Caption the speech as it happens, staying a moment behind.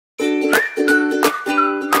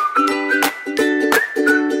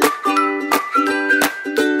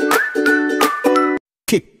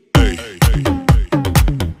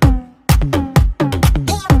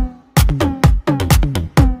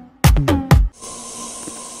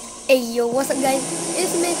Hey yo, what's up guys?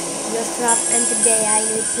 It's me, your Strap, and today I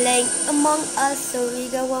will be playing Among Us. So we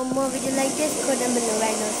got one more video like this. Comment down below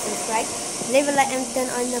right now, subscribe, leave a like and turn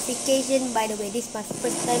on notification. By the way, this is my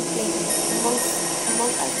first time playing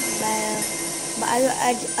Among Us, but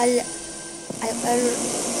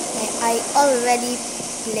I already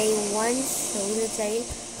play once, so we'll try it.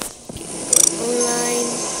 Online,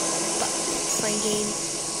 fine game.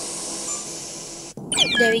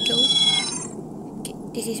 There we go.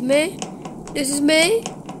 This is me. This is me.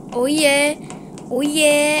 Oh yeah. Oh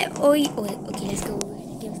yeah. Oh, okay, let's go.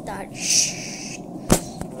 Game start. Shh.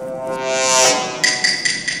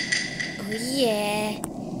 Oh yeah.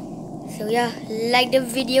 So yeah, like the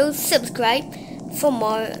video, subscribe for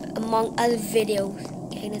more Among Us videos.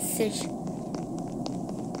 Okay, I'm gonna search.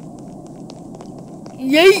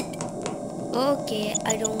 Yay! Okay,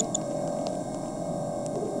 I don't.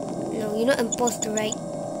 No, you're not imposter, right?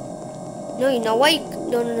 No, you know why?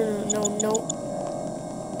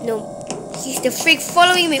 No. He's the freak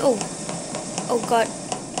following me. Oh God.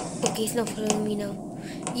 Okay, he's not following me now.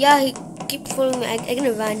 Yeah, he keep following me. I'm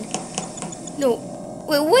gonna run. No.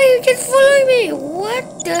 Wait, why are you just following me?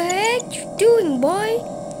 What the heck you doing, boy?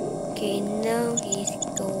 Okay, now he's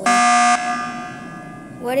going.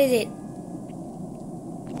 What is it?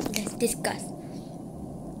 Let's discuss.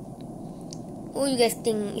 Who you guys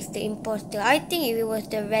think is the imposter? I think if it was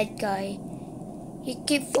the red guy. He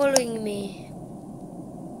keep following me.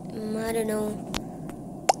 I don't know.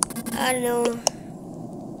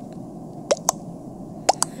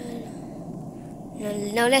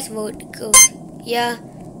 Now let's vote the ghost. Yeah,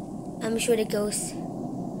 I'm sure the ghost.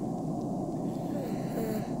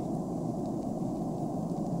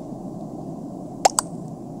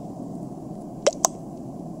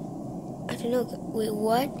 I don't know. Wait,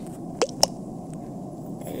 what?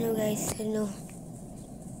 I don't know, guys. I don't know.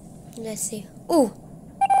 Let's see. Oh!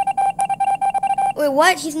 Wait,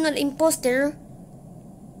 what? He's not an imposter.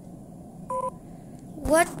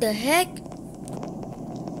 What the heck?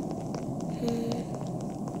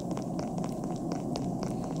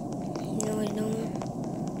 No, I don't.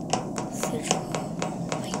 Search.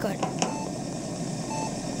 Oh my god.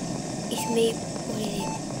 It's me. What is it?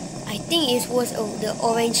 I think it was the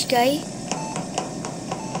orange guy.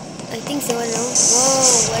 I think so. No.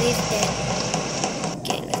 Whoa! What is that?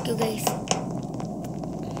 Okay, let's go, guys.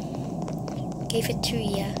 Gave it 3,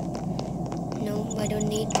 yeah. No, I don't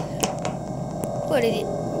need. What is it?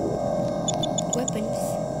 Weapons.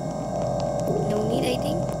 No need, I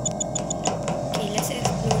think. Okay, let's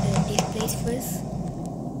explore this place first.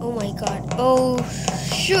 Oh my god. Oh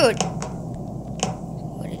shoot!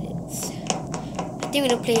 What is it? I think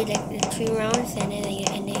we're gonna play like the 3 rounds and then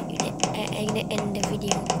I'm gonna end the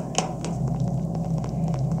video.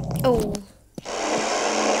 Oh.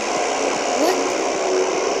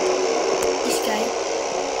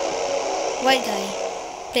 White guy,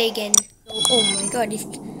 play again. Oh my god, this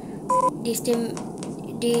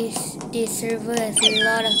server has a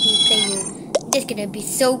lot of people playing. This is gonna be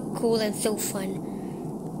so cool and so fun.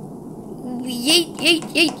 Yeet.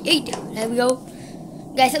 There we go.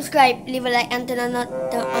 Guys, subscribe, leave a like, and turn on the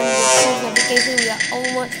post notification. We are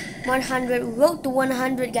almost 100. Road to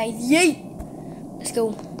 100, guys. Yay! Let's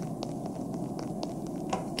go.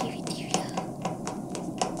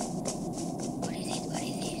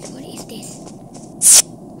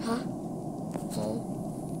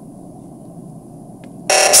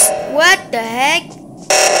 What the heck?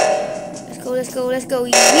 Let's go.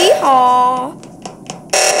 Yeehaw!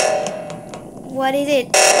 What is it?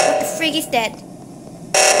 What the freak is that?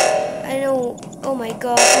 I don't know. Oh my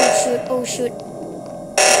god. Oh shoot.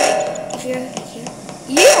 Here.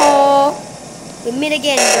 Yeehaw! We meet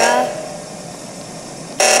again, bruh.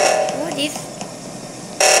 What is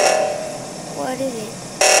it?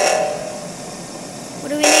 What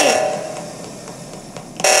do we need?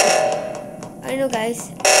 I don't know,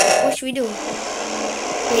 guys. What should we do?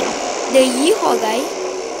 Wait, the Yeehaw guy.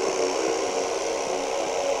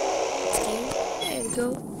 Okay, there we go.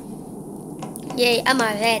 Yay, I'm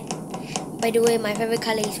a red. By the way, my favorite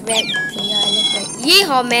color is red. So yeah, I love red.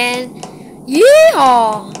 Yeehaw, man!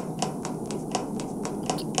 Yeehaw!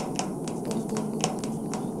 Okay. Boom.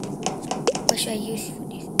 What should I use for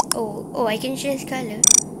this? Oh, I can change color.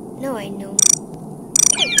 Now I know.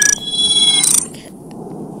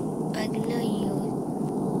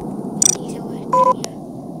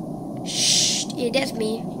 Yeah, that's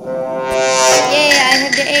me. Yeah, I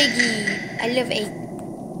have the eggy. I love egg.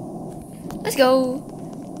 Let's go.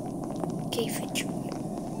 Okay, fetch.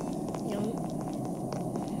 No.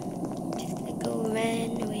 Just gonna go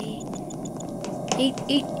run away. Okay,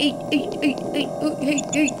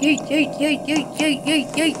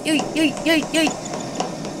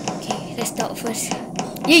 let's stop first.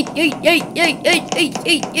 Okay,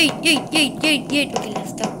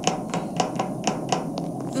 let's stop.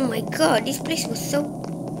 Oh my god, this place was so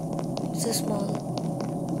small.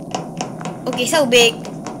 Okay, so big.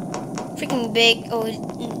 Freaking big. Oh,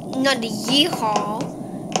 not the yeehaw.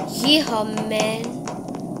 Yeehaw, man.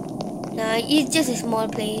 Nah, it's just a small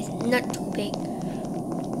place, not too big.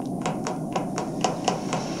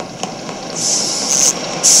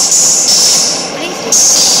 What is this?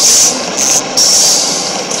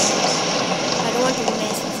 I don't want to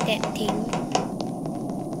mess with that thing.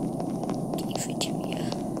 Cafeteria.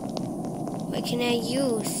 What can I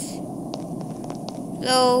use?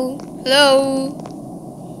 Hello? Hello?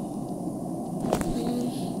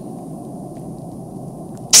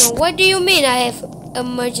 No, what do you mean I have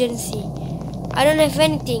emergency? I don't have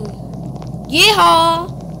anything. Yeehaw!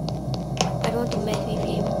 I don't want to mess with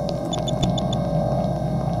him.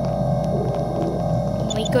 Oh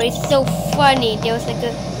my god, it's so funny. There was like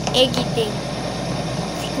a eggy thing.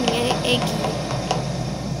 Freaking eggy.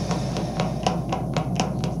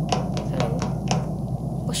 Hello?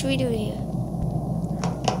 What should we do here?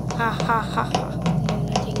 Ha ha ha ha. No,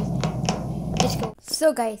 nothing. Let's go.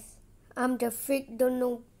 So guys, I'm the freak, don't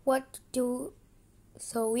know what to do.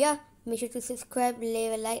 So yeah, make sure to subscribe,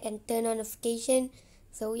 leave a like and turn on notification.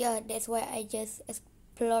 So yeah, that's why I just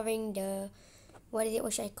exploring the, what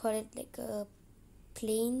should I call it, like a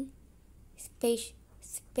plane, spaceship,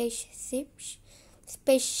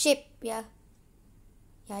 yeah,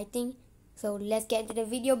 I think. So let's get into the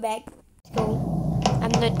video back. Let's go.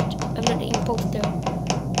 I'm not the imposter.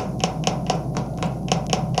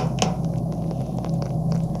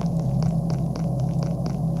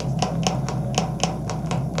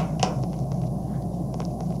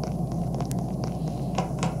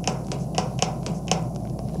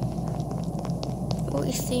 Oh,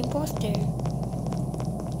 it's the imposter.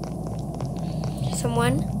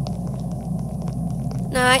 Someone?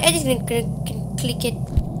 Nah, I just gonna click it.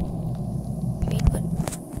 Wait, what?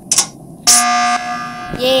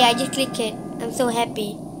 Yeah, I just click it. I'm so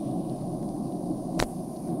happy.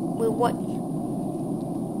 Wait, what?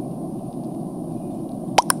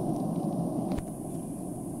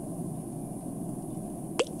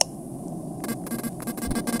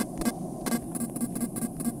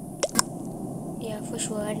 Yeah, for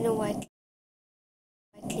sure. I don't know why I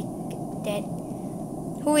clicked that.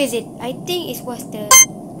 Who is it? I think it was the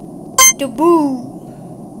boo.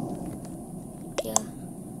 Yeah.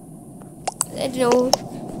 I don't know.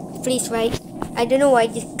 Please write. I don't know why I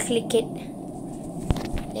just click it.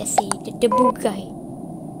 Let's see. The boo guy.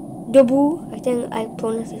 The boo. I think I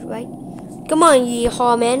pronounced it right. Come on,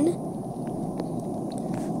 yeehaw, man.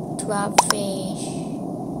 Trafish.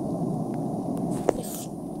 Let's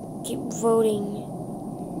keep voting.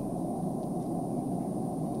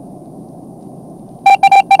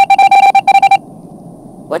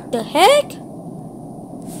 What the heck?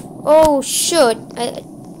 Oh shoot.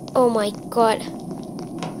 Oh my god.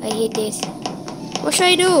 I hate this. What should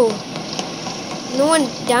I do? No one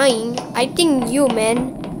dying. I think you,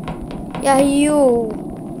 man. Yeah, you.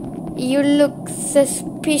 You look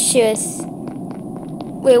suspicious.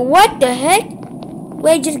 Wait, what the heck?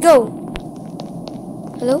 Where did you go?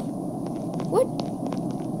 Hello? What?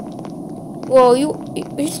 Whoa, you're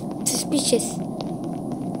suspicious.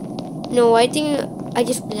 No, I think I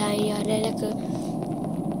just blind. Yeah, they're like a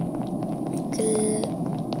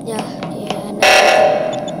yeah. No.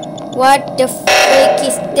 What the frick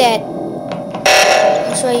is that?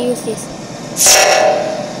 How should I use this?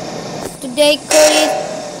 Today code is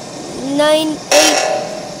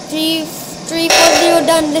 98340.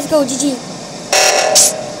 Done. Let's go, GG.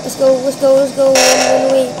 Let's go. Run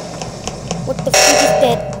away. What the frick is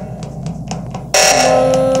that?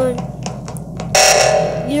 Come on.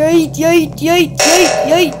 Yeet.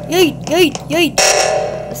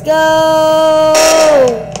 Let's go.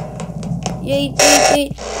 Yeet.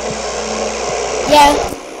 Yeah,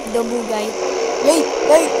 the boo guy. Yeet.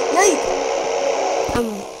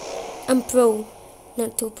 I'm pro,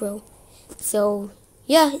 not too pro. So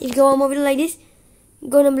yeah, if you want more videos like this,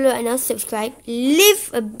 go down below and now subscribe. Leave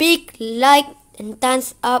a big like and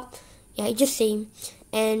thumbs up. Yeah, it's just same.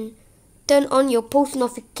 And turn on your post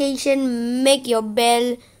notification. Make your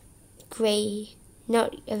bell gray,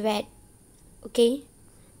 not red. Okay,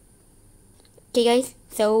 guys.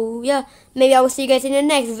 So yeah, maybe I will see you guys in the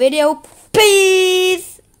next video.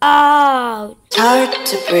 Peace out. Hard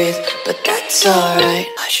to breathe, but that's alright.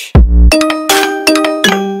 Hush.